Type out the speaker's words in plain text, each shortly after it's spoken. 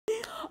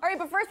right,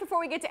 but first, before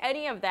we get to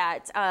any of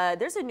that,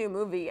 there's a new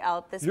movie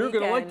out this weekend.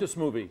 You're going to like this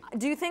movie.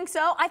 Do you think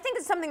so? I think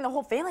it's something the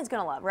whole family's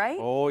going to love, right?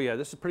 Oh, yeah,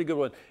 this is a pretty good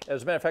one.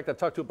 As a matter of fact, I've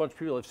talked to a bunch of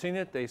people who have seen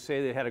it. They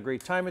say they had a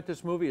great time at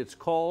this movie. It's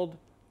called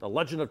The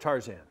Legend of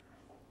Tarzan.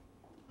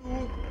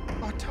 You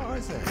are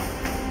Tarzan.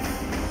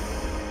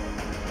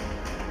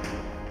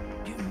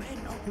 You may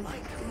not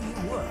like who you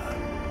were.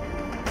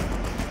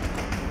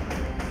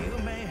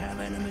 You may have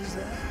enemies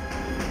there.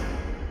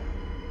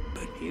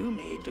 But you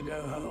need to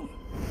go home.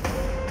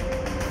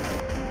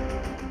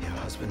 Your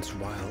husband's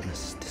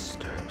wildness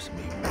disturbs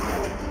me.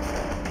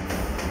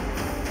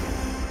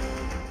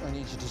 I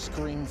need you to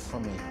scream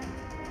for me.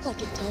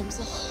 Like a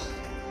damsel.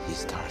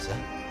 He's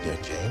Tarzan. You're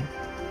Jane.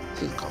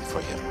 He'll come for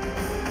you.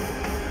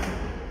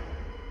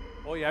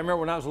 Oh, yeah, I remember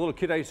when I was a little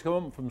kid, I used to come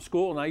home from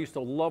school, and I used to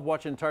love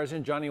watching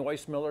Tarzan. Johnny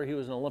Weissmuller, he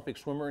was an Olympic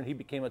swimmer, and he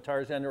became a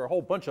Tarzan. There were a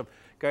whole bunch of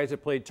guys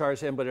that played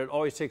Tarzan, but it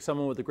always takes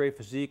someone with a great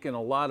physique and a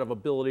lot of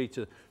ability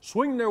to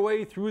swing their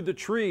way through the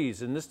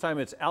trees. And this time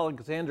it's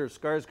Alexander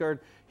Skarsgård.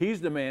 He's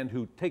the man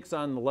who takes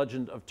on the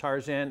legend of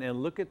Tarzan,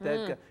 and look at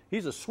that guy.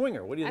 He's a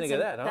swinger. What do you think of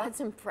that, huh? That's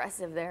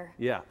impressive there.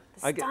 Yeah.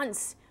 The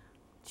stunts.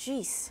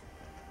 Jeez.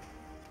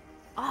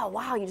 Oh,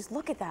 wow, you just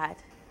look at that.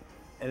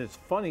 And it's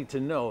funny to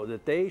know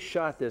that they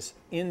shot this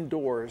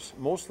indoors,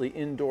 mostly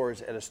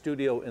indoors, at a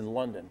studio in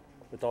London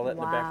with all that in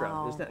the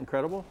background. Isn't that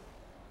incredible?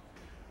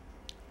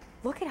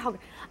 Look at how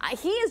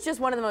he is just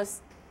one of the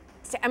most.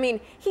 I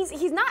mean,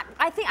 he's not.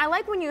 I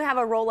like when you have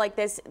a role like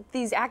this.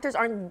 These actors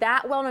aren't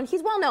that well known.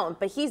 He's well known,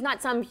 but he's not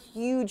some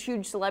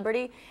huge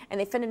celebrity, and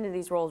they fit into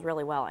these roles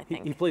really well. I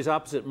think he plays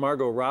opposite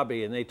Margot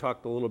Robbie, and they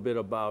talked a little bit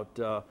about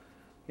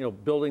you know,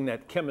 building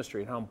that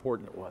chemistry and how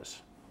important it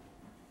was.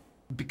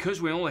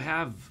 Because we only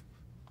have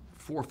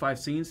 4 or 5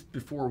 scenes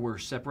before we're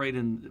separated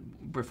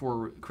and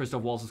before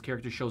Christoph Waltz's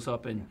character shows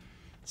up and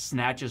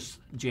snatches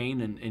Jane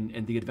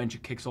and the adventure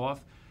kicks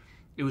off.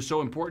 It was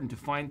so important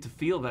to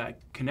feel that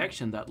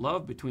connection, that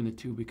love between the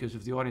two, because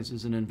if the audience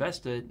isn't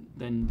invested,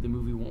 then the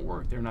movie won't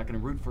work. They're not going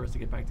to root for us to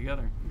get back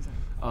together.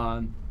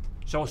 Exactly.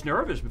 So I was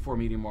nervous before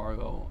meeting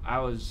Margot.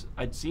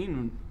 I'd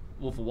seen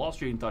Wolf of Wall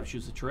Street and thought she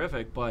was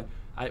terrific, but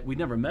we'd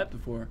never met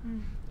before.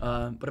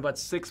 But about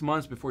 6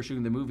 months before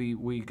shooting the movie,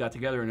 we got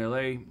together in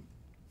LA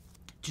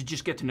to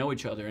just get to know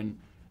each other, and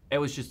it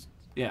was just,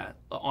 yeah,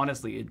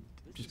 honestly,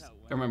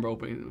 I remember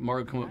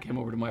Margot came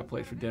over to my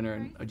place for dinner,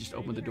 and I just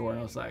opened the door, and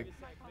I was like,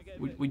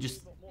 we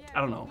just, I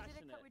don't know.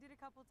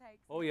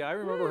 Oh yeah, I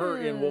remember her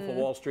in Wolf of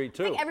Wall Street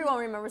too. I think everyone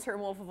remembers her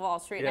in Wolf of Wall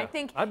Street. Yeah. And I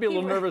think I'd be a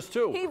little nervous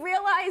too. He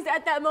realized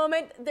at that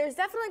moment there's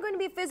definitely going to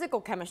be physical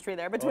chemistry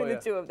there between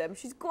the two of them.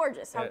 She's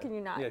gorgeous. How can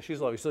you not? Yeah,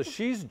 she's lovely. So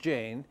she's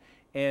Jane,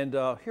 and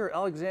here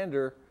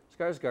Alexander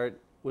Skarsgård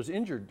was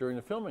injured during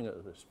the filming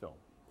of this film.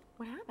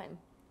 What happened?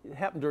 It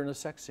happened during the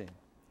sex scene.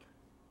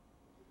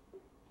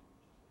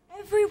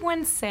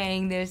 Everyone's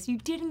saying this. You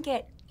didn't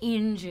get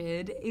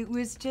injured. It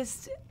was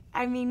just,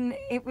 I mean,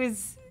 it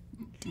was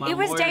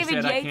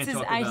David Yates' idea. I can't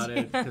talk about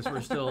it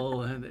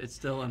because it's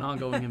still an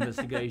ongoing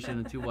investigation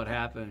into what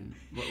happened,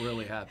 what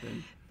really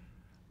happened.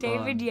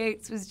 David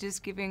Yates was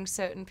just giving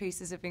certain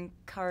pieces of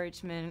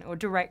encouragement or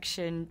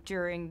direction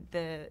during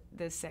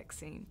the sex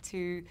scene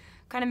to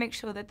kind of make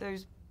sure that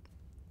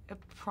a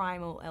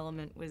primal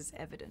element was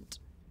evident.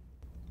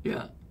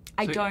 Yeah.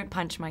 I don't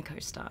punch my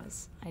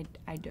co-stars.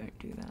 I don't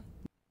do that.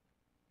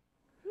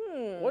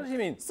 What does he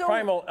mean?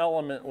 Primal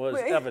element was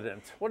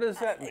evident. What does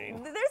that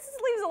mean? This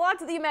leaves a lot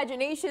to the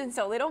imagination,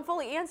 so they don't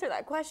fully answer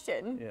that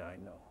question. Yeah, I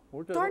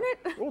know. Darn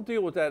it. We'll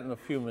deal with that in a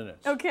few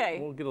minutes. Okay.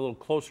 We'll get a little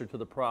closer to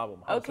the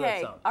problem. How's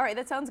that sound? All right,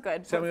 that sounds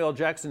good. Samuel L.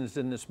 Jackson is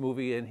in this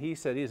movie, and he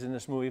said he's in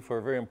this movie for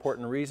a very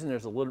important reason.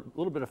 There's a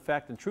little bit of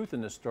fact and truth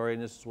in this story,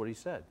 and this is what he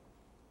said.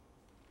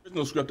 The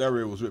original script I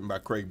read was written by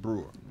Craig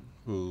Brewer,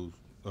 who's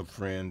a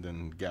friend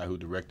and guy who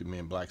directed me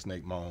in Black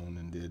Snake Moan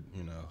and did,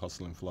 you know,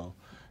 Hustle and Flow.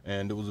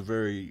 And it was a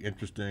very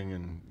interesting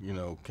and, you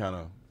know, kind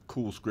of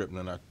cool script.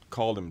 And I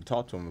called him to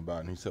talk to him about it.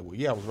 And he said, well,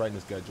 yeah, I was writing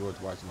this guy, George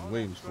Washington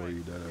Williams, for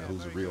you,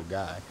 who's a real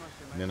guy.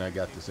 And then I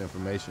got this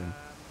information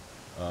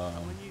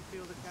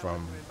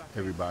from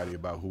everybody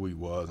about who he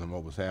was and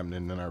what was happening.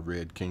 And then I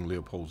read King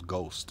Leopold's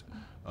Ghost,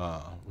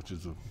 which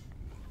is a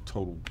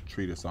total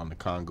treatise on the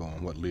Congo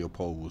and what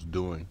Leopold was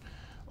doing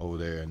over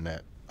there, and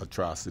that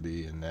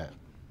atrocity and that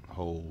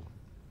whole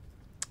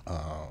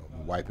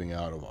wiping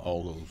out of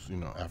all those, you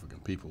know, African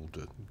people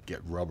to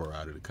get rubber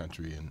out of the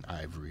country and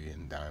ivory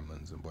and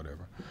diamonds and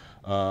whatever,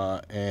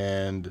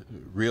 and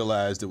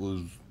realized it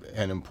was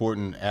an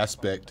important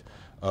aspect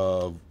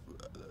of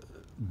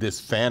this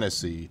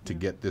fantasy to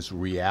get this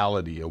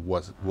reality of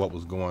what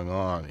was going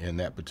on in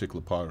that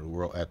particular part of the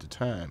world at the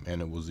time,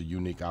 and it was a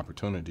unique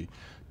opportunity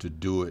to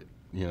do it,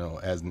 you know,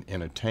 as an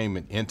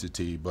entertainment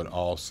entity, but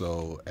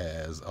also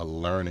as a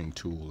learning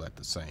tool at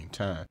the same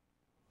time.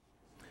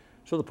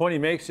 So the point he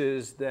makes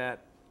is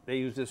that they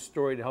use this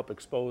story to help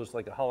expose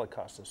like a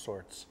Holocaust of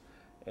sorts,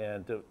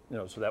 and you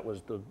know, so that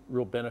was the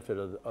real benefit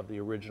of the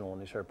original when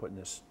they started putting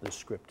this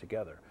script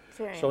together.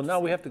 So now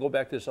we have to go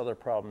back to this other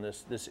problem,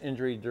 this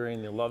injury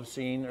during the love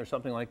scene or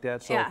something like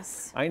that. So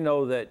yes. I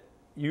know that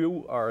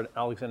you are an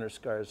Alexander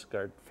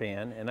Skarsgård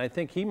fan, and I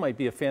think he might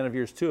be a fan of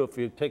yours too. If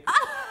you take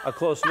a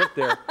close look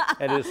there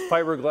at his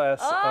fiberglass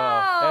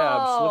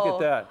abs, look at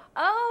that.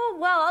 Oh,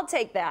 well, I'll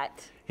take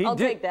that. I'll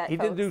take that. He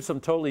did do some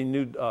totally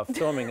nude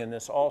filming in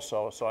this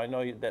also, so I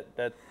know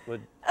that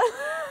would.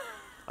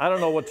 I don't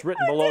know what's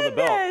written below the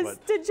belt.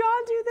 But did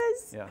John do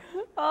this? Yeah.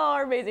 Oh,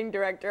 our amazing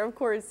director. Of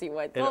course he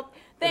would. Well,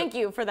 thank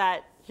you for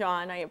that,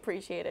 John. I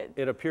appreciate it.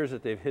 It appears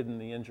that they've hidden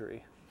the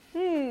injury.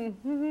 I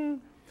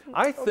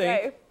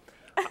think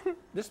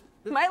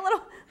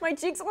my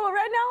cheek's a little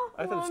red now.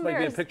 I thought this might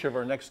be a picture of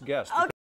our next guest. Okay.